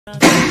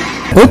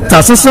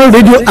Otasansan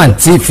rédíò and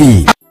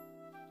TV.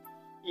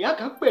 Ìyá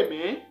kan pè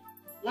mí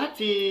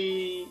láti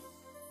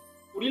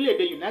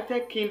orílẹ̀-èdè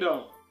United Kingdom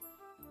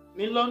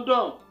ní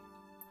London.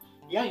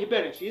 Ìyá yìí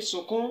bẹ̀rẹ̀ sí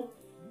sunkún.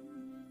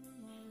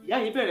 Ìyá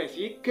yìí bẹ̀rẹ̀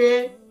sí ké.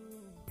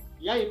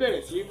 Ìyá yìí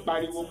bẹ̀rẹ̀ sí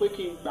pariwo pé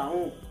kí n gbà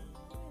òun.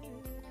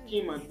 Kí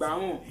n má gbà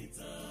òun.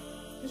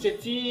 Níṣẹ́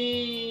tí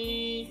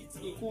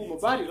Iku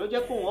Mohbad ló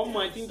jẹ́ kó wọ́n mọ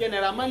ẹtí ń jẹ́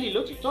Naira Marley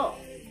lótìtọ́.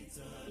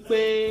 Pé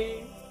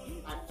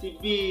àti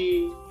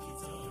bíi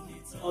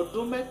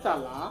ọdún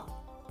 13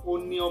 ó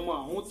ní ọmọ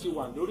àwọn ti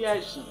wà lórí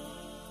àìsàn.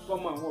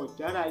 Ọmọ àwọn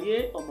ọ̀jára ayé,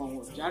 ọmọ àwọn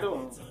ọ̀jára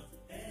ọ̀run.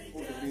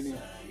 Obìnrin ni.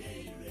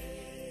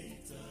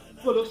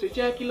 Bó ló ṣe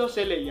jẹ́ kí ló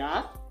ṣẹlẹ̀ yá?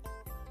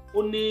 Ó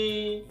ní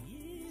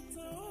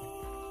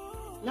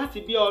láti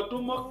bí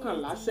ọdún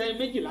 12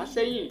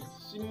 sẹ́yìn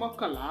sí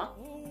 11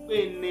 pé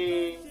ní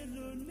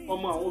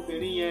ọmọ àwọn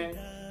obìnrin yẹn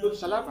ló ti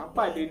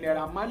ṣalábàápàdé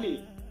Naira Marley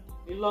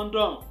ní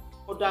London.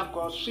 Ó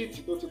dákọ̀ street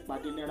tó ti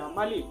pàdé Naira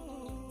Marley.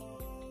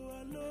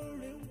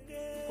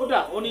 Kódà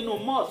ó nínú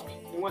mosque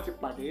ni wọ́n ti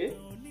pàdé.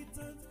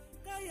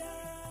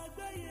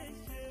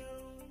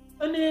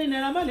 Ó ní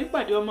Naira Marley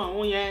pàdé ọmọ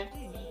àwọn yẹn.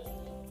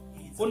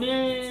 Ó ní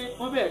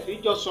wọ́n bẹ̀rẹ̀ sí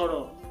jọ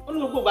sọ̀rọ̀. Ó ní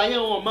gbogbo ayé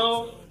wọn mọ́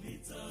ó.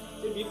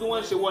 Débi bí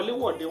wọ́n ṣe wọlé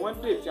wọ̀de wọ́n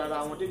dètí ara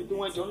wọn, débi bí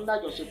wọ́n jọ ń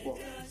lájọṣepọ̀.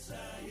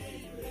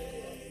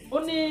 Ó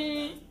ní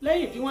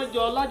lẹ́yìn tí wọ́n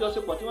jọ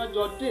lájọṣepọ̀ tí wọ́n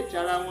jọ dètí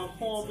ara wọn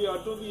fún bí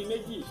ọdún bíi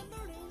 2.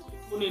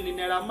 Ó ní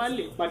Naira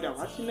Marley padà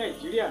wá sí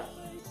Nàìjíríà.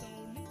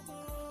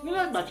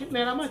 Nígbà ìgbà tí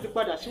Naira Marley ti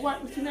padà sí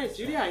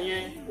Nàìjíríà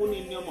yẹn, ó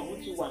ní ọmọ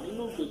òun ti wà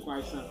nínú ìgbèkùn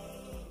àìsàn.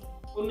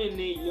 Ó ní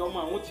ìyá ọmọ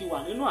òun ti wà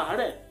nínú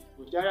àárẹ̀,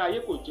 kò jára ayé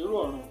kò jérò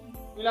ọ̀run.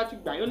 Ní láti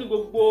gbà yín ó ní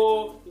gbogbo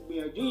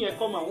ìgbìyànjú yẹn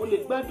kọ́ ọmọ àwọn lè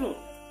gbádùn.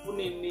 Ó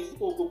ní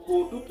gbogbo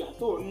dúkìá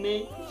tó ní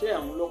iṣẹ́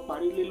àwọn lọ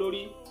parí lé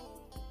lórí.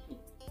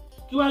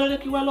 Kí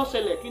wá ló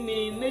ṣẹlẹ̀, kí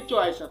ni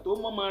nature àìsàn tó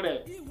mọ́mọ́ rẹ̀?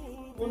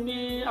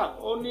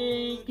 Ó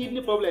ní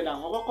kidney problem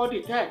àwọn kọ́kọ́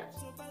detect.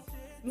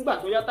 Nígbà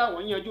tó yá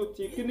táwọn yanjú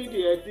ti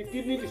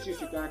kidney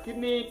disease kan,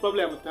 kidney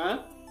problem tán.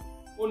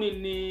 Ó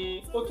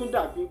ní ó tún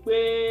dàbí pé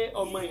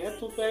ọmọ yẹn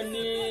tún fẹ́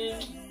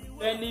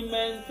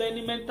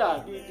ní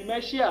mental bíi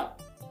dementia.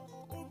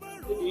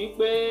 Débi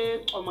pé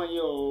ọmọ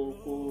yẹn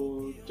kò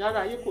jára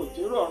ayé kò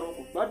jérò ọ̀run,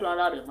 kò gbádùn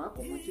ara rẹ̀ mọ́,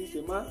 kò mọ tí ń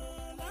ṣe mọ́.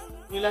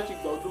 Ní láti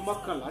gba ọdún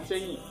 11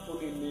 sẹ́yìn, ó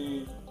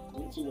ní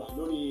òun ti wà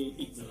lórí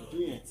ìgbìyànjú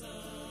yẹn.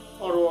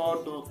 Ọ̀rọ̀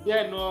ọ̀dọ̀ bí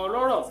ẹnu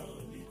ọlọ́rọ̀,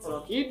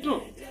 ọ̀rọ̀ kì í dùn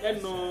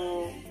lẹ́nu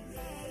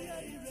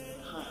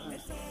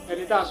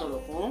ẹni tá a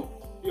sọ̀rọ̀ fún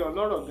bí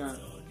ọlọ́rọ̀ gan.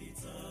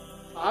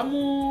 Màá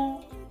mú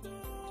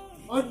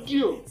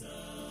ọ́díò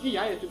tí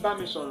ìyá yẹn fi bá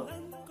mi sọ̀rọ̀,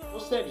 ó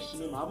sẹ́ẹ̀dì sí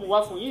mi, màá mú wá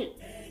fún yín.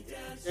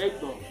 Ẹ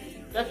gbọ́,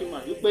 ẹ fi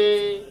mọ̀ wípé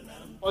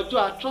ọjọ́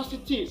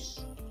atrocities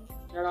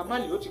Naira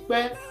Marley ó ti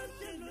pẹ́.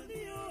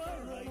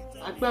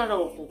 Agbára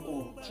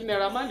òkùnkùn tí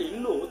Naira Marley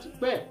ń lò ó ti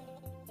pẹ́.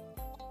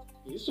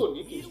 Kì í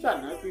sòní kì í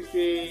sàná kì í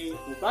ṣe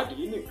Mohbad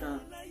yìí nìkan.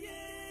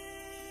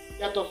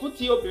 Yàtọ̀ fún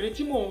ti obìnrin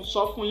tí mò ń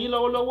sọ fún yín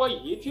lọ́wọ́lọ́wọ́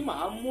yìí tí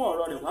màá mú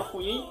ọ̀rọ̀ rẹ̀ wá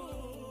fún yín.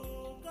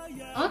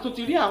 A tún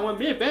ti rí àwọn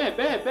míì bẹ́ẹ̀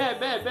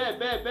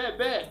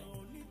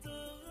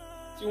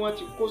tí wọ́n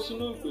ti kó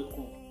sínú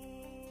ìgbèkùn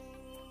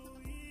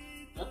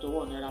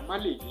látọwọ́ Naira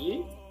Marley yìí.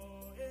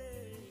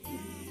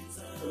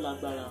 Ó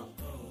lágbára.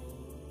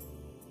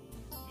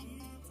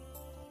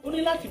 Ó ní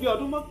láti bí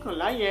ọdún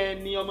 11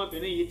 yẹn ni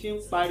ọmọbìnrin yìí ti ń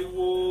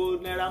pariwo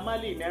Naira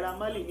Marley ní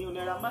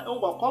Naira Marley. Ó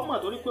kọ́kọ́ mọ̀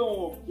torí pé òun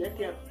ò jẹ́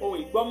kí òun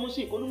ìgbọ́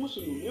músìkì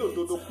onímùsùlùmí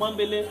òdodo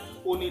pọ́nbélé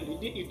òun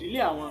ìdílé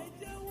àwọn.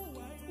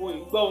 Òun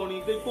ìgbọ́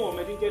orin pé kó wọn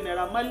mẹ́tí jẹ́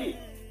Naira Marley.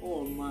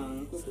 Òun mọ̀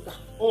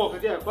òun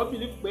kàn jẹ́ ẹ̀kọ́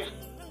bìlí pé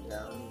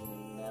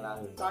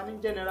ta ni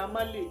jẹ́ Naira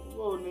Marley.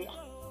 Ó ní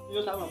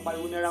yóò sábà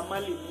pariwo Naira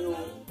Marley ní o.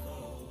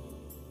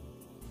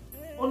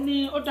 Ó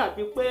ní ó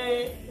dàbí pé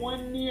wọ́n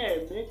ní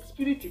ẹ̀mí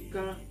spirit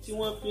kan tí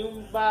wọ́n fi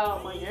ń bá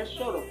ọmọ yẹn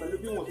sọ̀rọ̀ pẹ̀lú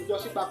bí wọ́n ti jọ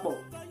sí papọ̀.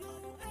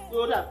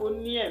 Ó dàbí pé ó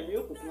ní ẹ̀mí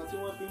òkùnkùn kan tí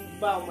wọ́n fi ń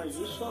bá ọmọ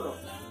yìí sọ̀rọ̀,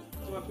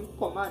 tí wọ́n fi ń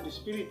command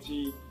spirit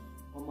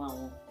ọmọ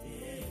àwọn.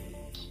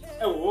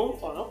 Ẹ wo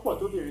ọ̀rọ̀ pọ̀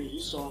tóbìnrin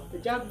yìí sọ, ẹ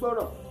já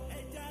gbọ́rọ̀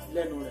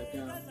lẹ́nu rẹ̀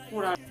gan-an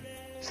fúnra.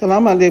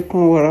 Salaam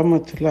alaikum wa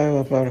rahmatulahi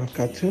wa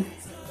barakatuh.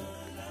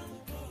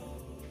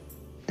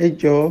 Ẹ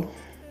jọ̀ọ́,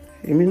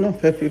 èmi náà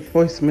fẹ́ fi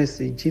voice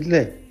message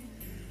jílẹ̀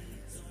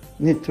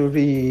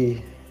nítorí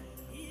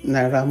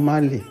Naira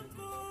Marley.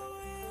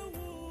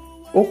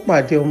 Ó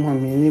pàdé ọmọ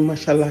mi ní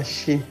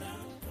mọ́ṣáláṣí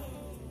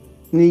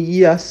ní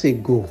years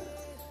ago,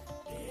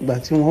 ìgbà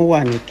tí wọ́n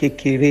wà ní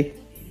kékeré.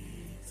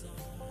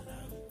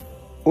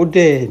 Ó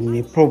dẹ̀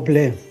ní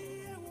problem.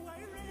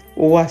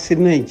 Ó wá sí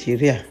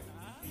Nàìjíríà.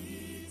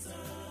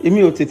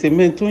 Èmi ò tètè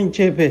mọ̀ tó ń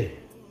jẹ́ bẹ́ẹ̀.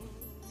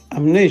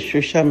 I'm not a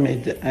social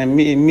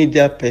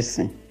media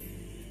person.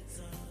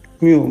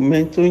 Mi ò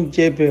mọ̀ tó ń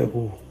jẹ́ bẹ́ẹ̀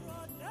o.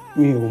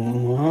 Mi ò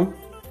mọ̀.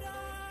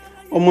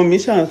 Ọmọ mi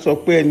ṣàn sọ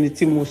pé ẹni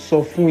tí mo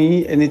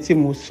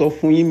sọ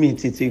fún yín mi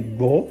tètè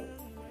gbọ́.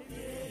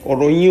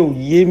 Ọ̀rọ̀ yín ò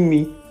yé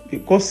mi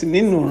because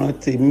nínú ìran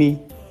tèmi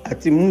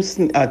àti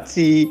Muslim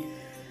àti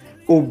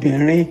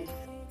obìnrin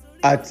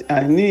àti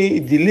ní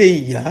ìdílé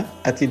ìyá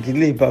àti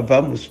ìdílé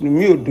bàbá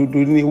Mùsùlùmí òdodo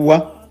ni wá.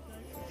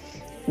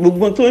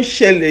 gbogbo tó ń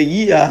ṣẹlẹ̀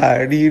yìí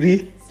àrírí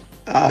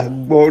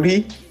àgbọ̀rí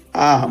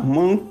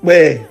àmọ́ ń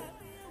pẹ́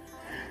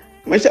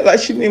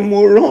mọ́ṣáláṣí ni mo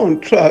rán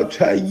throughout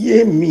ayé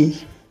mi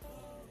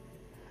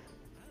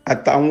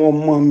àtàwọn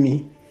ọmọ mi.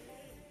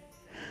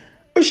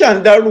 Ó ṣàn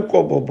dárúkọ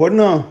bọ̀bọ́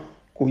náà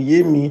kò yé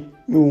mi,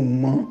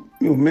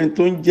 mi ò mẹ́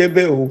tó ń jẹ́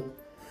bẹ́ẹ̀ o,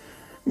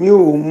 mi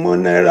ò mọ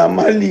Naira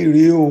Marley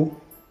rí o,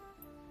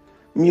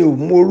 mi ò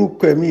mọ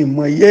orúkọ ẹ̀, mi ò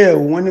mọ yẹ́ ẹ̀.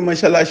 Wọ́n ní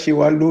mọ́ṣáláṣí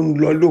wa ló ń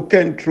lọ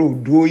lókèǹtrò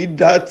dúró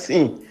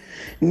ìdátìn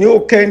ní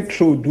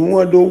òkèǹtrò dúró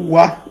wọn ló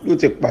wá ló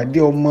ti pàdé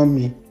ọmọ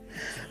mi.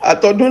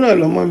 Àtọdún náà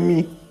lọmọ mi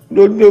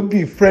ló bí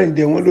friend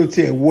ẹ̀ wọ́n ló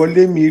tiẹ̀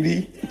wọlé mi rí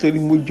nítorí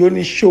mo jó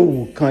ní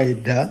ṣòwò kan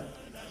ẹ̀dá.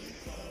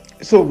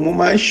 So mo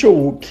máa ń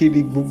ṣòwò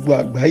kiri gbogbo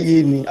àgbáyé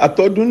ni.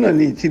 Àtọdún náà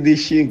ni ti lè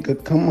ṣe nǹkan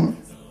kan mọ́.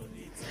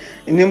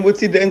 Ni mo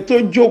ti dẹni tó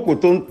jókòó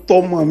tó ń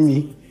tọ́mọ mi.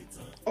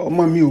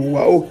 Ọmọ mi ò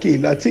wá òkè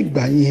láti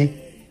ìgbà yẹn.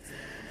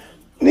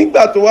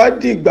 Nígbà tó wá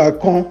di ìgbà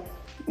kan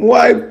mo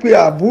wá pe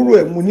àbúrò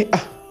ẹ̀ mo ní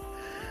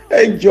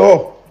ẹ jọ̀ọ́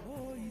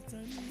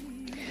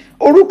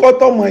orúkọ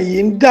tọmọ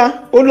yìí ń dá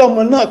ó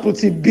lọmọ náà tó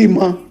ti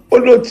bímọ ó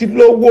ló ti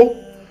lówó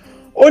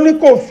ó ní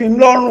kò fi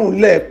lọ́rùn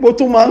lẹ̀ pé ó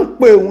tún máa ń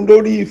pè òun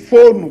lórí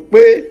fóònù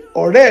pé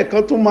ọ̀rẹ́ ẹ̀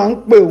kan tún máa ń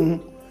pè òun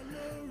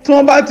tí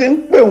wọ́n bá ti ń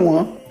pè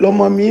wọ́n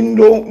lọmọ mi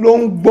ló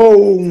ń gbọ́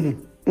ohùn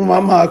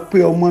wọ́n máa pe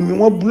ọmọ mi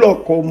wọ́n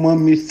búlọ̀kì ọmọ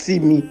mi sí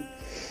mi.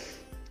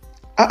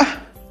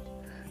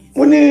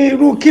 Mo ní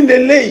irú kí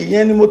leléyìí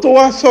yẹn ni mo tó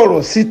wá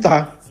sọ̀rọ̀ síta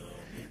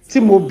tí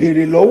mo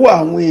béèrè lọ́wọ́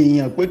àwọn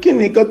èèyàn pé kí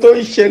ni nǹkan tó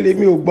ń ṣẹlẹ̀,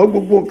 mi ò gbọ́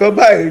gbogbo nǹkan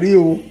báyìí rí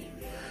o.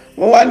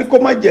 Wọ́n wá ní kó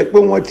má jẹ́ pé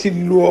wọ́n ti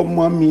lu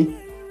ọmọ mi,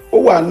 ó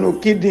wà nù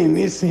kidney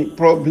nísìn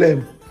problem,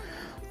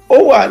 ó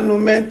wà nù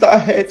mental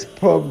health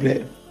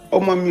problem,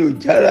 ọmọ mi ò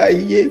jára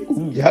iye kò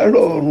jára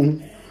ọ̀run.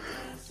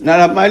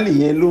 Naira Marley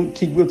yẹn ló ń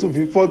kígbe tó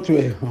fi fọ́tò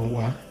ẹ̀ hàn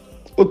wá,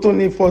 ó tún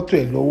ní fọ́tò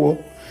ẹ̀ lọ́wọ́.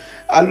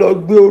 A lọ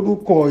gbé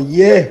orúkọ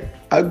ọ̀yẹ́ ẹ̀,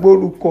 a gbé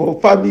orúkọ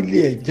fámìlì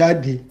ẹ̀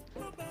jáde.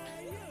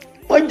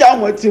 Wọ́n jẹ́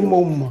àwọn tí mo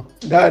mọ̀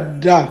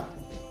dáadáa,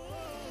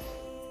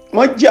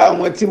 wọ́n jẹ́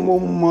àwọn tí mo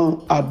mọ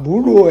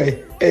àbúrò ẹ̀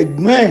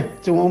ẹ̀gbọ́n ẹ̀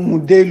tí wọ́n mú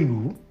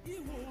délùú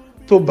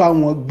tó bá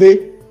wọn gbé.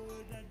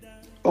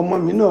 Ọmọ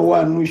mi náà wà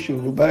nínú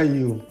ìṣòro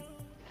báyìí o,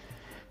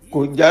 kò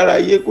jára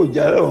ayé kò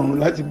jára ọ̀run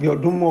láti bí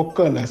ọdún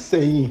 11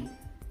 sẹ́yìn.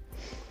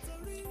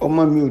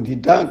 Ọmọ mi ò di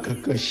dá nǹkan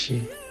kan ṣe,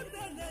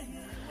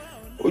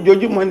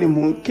 ojoojúmọ́ ni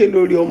mò ń ké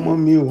lórí ọmọ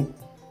mi o.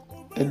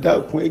 Ẹ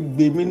dákun ẹ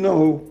gbé mi náà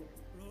o,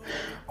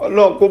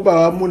 Ọlọ́run kó bá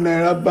wa mú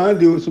Naira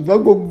Marley o. Ṣùgbọ́n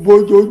gbogbo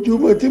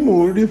ojoojúmọ́ tí mò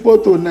ń rí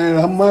fọ́tò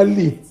Naira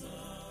Marley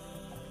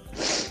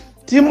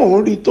tí mò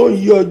ń rí tó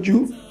yọjú,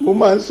 mo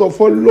máa ń sọ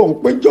fọ́lọ́run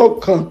péjọ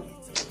kan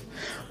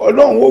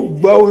Ọlọ́run ó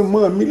gba ọmọ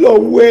mi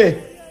lọ́wọ́ ẹ̀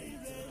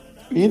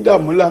ní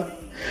Dàmúlà,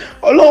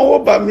 Ọlọ́run ó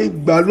bá mi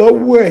gbà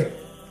lọ́wọ́ ẹ̀,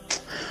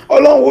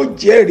 Ọlọ́run ó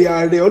jẹ́rìí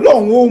ààrẹ,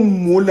 Ọlọ́run ó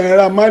mú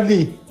Naira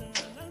Marley.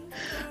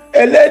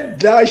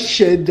 Ẹlẹ́dàá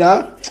ṣẹ̀dá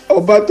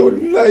ọba tó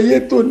láyé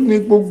tó ní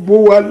gbogbo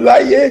wa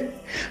láyé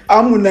á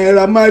mú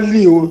Naira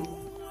Marley o,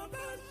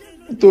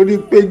 nítorí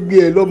pé gbé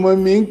ẹ lọ́mọ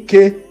mi ń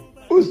ké,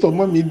 ó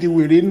sọmọ mi di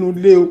wèrè inú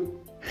ilé o.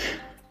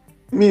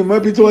 Mi mọ̀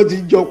bí tí wọ́n ti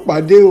jọ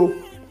pàdé o,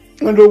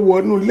 wọ́n ló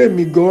wọnú ilé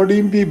mi gan rí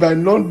bí by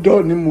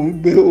London ni mò ń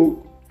gbé o.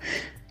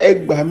 Ẹ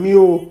gbà mí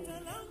o,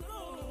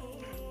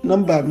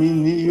 nọ́mbà mi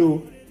ni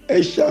o, ẹ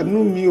ṣàánú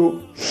mi o.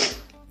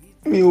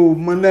 Mi ò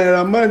mọ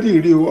Naira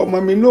Marley rí o, ọmọ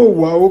mi náà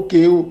wà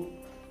òkè o.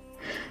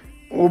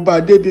 Ó bá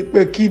débi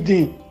pé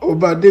kidney, ó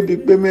bá débi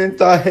pé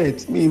mental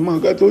health, mi mọ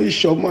nǹkan tó ń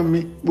ṣọmọ mi.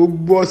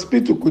 Gbogbo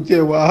hospital kò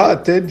tiẹ̀ wà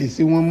àtẹ́ẹ̀dì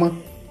sí wọn mọ́.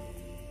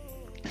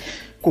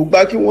 Kò gbà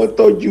kí wọ́n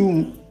tọ́jú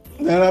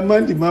Naira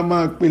Marley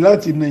máa pè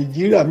láti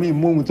Nàìjíríà, mi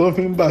mọ ohun tó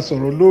fi ń bá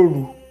sọ̀rọ̀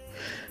lóru.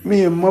 Mi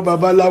mọ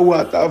babaláwo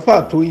àtàfà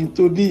tó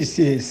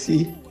introduce ẹ̀ sí.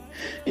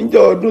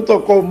 Níjọ́ ọdún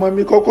tọkọ ọmọ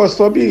mi kọ́kọ́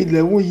sọ bí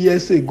 11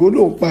 years ago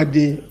ló ń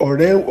pàdé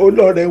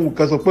ọlọ́rẹ́ òun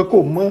kan sọ pé kò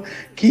mọ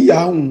kíyà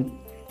òun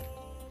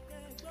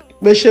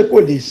pé ṣé kò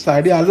lè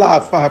sáré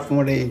aláàfáà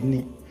fún rẹ̀ ni.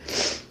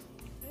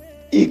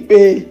 Ìpè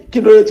kí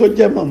ló dé tó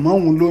jẹ́ màmá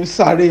òun ló ń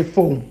sáré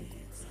fóun.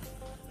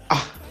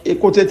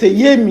 Èkó tètè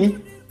yé mi,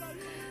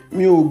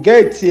 mi ò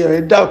gẹ́ẹ̀tì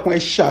ẹ̀ dákun ẹ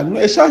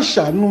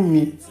ṣàṣàánú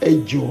mi ẹ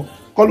jọ̀ọ́.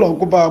 Kọ́lọ́run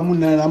kó bá mú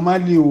Naira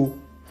Marley o,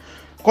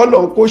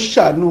 kọ́lọ́run kó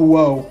ṣàánú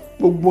wa o.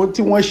 Gbogbo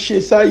tí wọ́n ṣe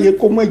sáyé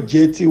kó má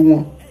jẹ́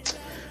tiwọn.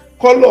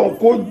 Kọ́lọ́run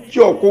kó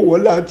jọ kó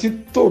wọlé àti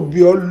tóbi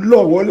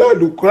ọlọ́wọ́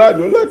lálùkúrà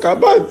lọ́lá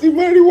kábà àti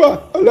mẹ́rìnwá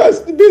ọlá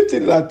síbẹ̀tì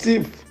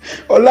Latif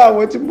ọlá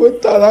àwọn tí mo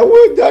tara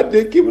wọ́n jáde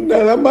kí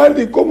Naira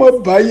Marley kó má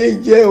báyé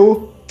jẹ́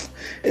o.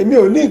 Èmi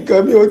ò ní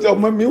nǹkan, mi ò tí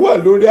ọmọ mi wà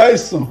lórí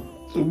àìsàn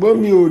ṣùgbọ́n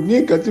mi ò ní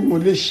nǹkan tí mo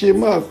lè ṣe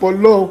máa pọ̀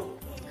lọ́hùn.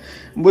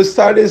 Mo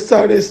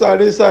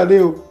sáré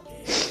o.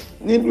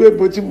 Nínú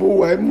èbó tí mo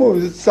wà mo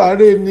ń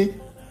sáré ni.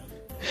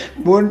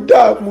 Mo ń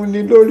dààmú ni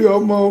lórí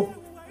ọmọ o.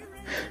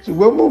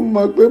 Ṣùgbọ́n mo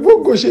mọ̀ pé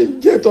bógo ṣe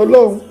jẹ́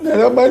tọ́lọ́hun,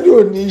 Naira Marley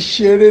ò ní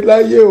ṣeré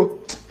láyé o.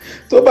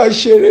 Tó bá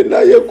ṣeré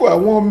láyé kó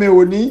àwọn ọmọ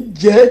ò ní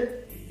jẹ́.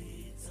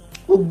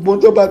 Gbogbo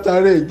tó bá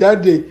tara ẹ̀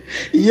jáde,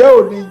 ìyá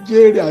ò ní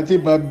jèrè àti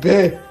bàbá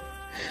ẹ̀.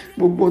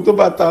 Gbogbo tó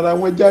bá tara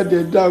wọn jáde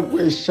dákun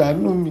ẹ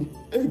ṣàánú mi,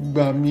 ẹ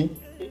gbà mí.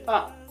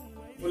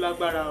 Ó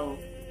lágbára o.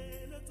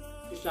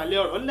 ìsàlẹ̀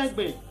ọ̀rọ̀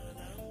lẹ́gbẹ̀ẹ́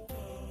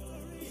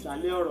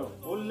ìsàlẹ̀ ọ̀rọ̀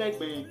ó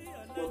lẹ́gbẹ̀ẹ́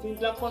kò tí ń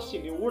dákọ́ sí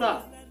ní wúrà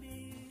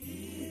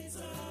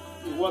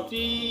ìwọ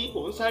tí ò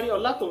ń sáré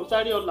ọlá tó ń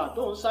sáré ọlà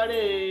tó ń sáré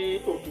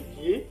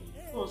òkìkí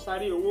tó ń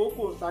sáré owó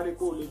kó ń sáré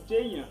kó lè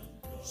jẹ́ èèyàn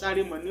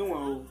sáré mọ̀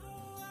níwọ̀n o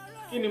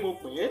kí ni mo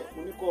pè é mo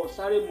ní kó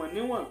sáré mọ̀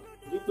níwọ̀n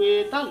wípé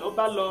tá lọ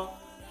bá lọ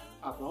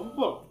àbọ̀ ń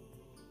bọ̀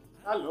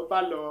tá lọ bá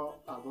lọ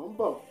àbọ̀ ń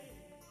bọ̀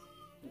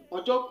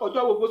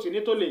ọjọ́ gbogbo sì ní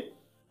tó lè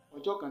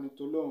ọjọ́ kan ní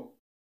tó lóhùn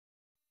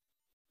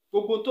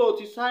gbogbo tó o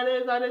ti sáré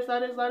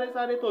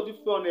tó o ti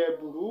fi ọ̀nà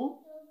ẹ̀bùrú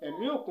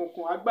ẹ̀mí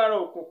òkùnkùn agbára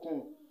òkùnkùn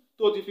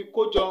tó o ti fi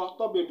kójọ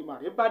tọ́bẹ̀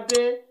Èdùmàrè bá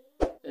dé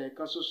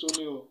ẹ̀ẹ̀kan ṣoṣo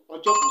ni o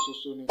ọjọ́ kan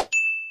ṣoṣo ni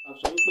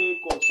àbùsọ̀ wípé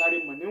kó sáré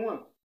mọ̀ níwọ̀n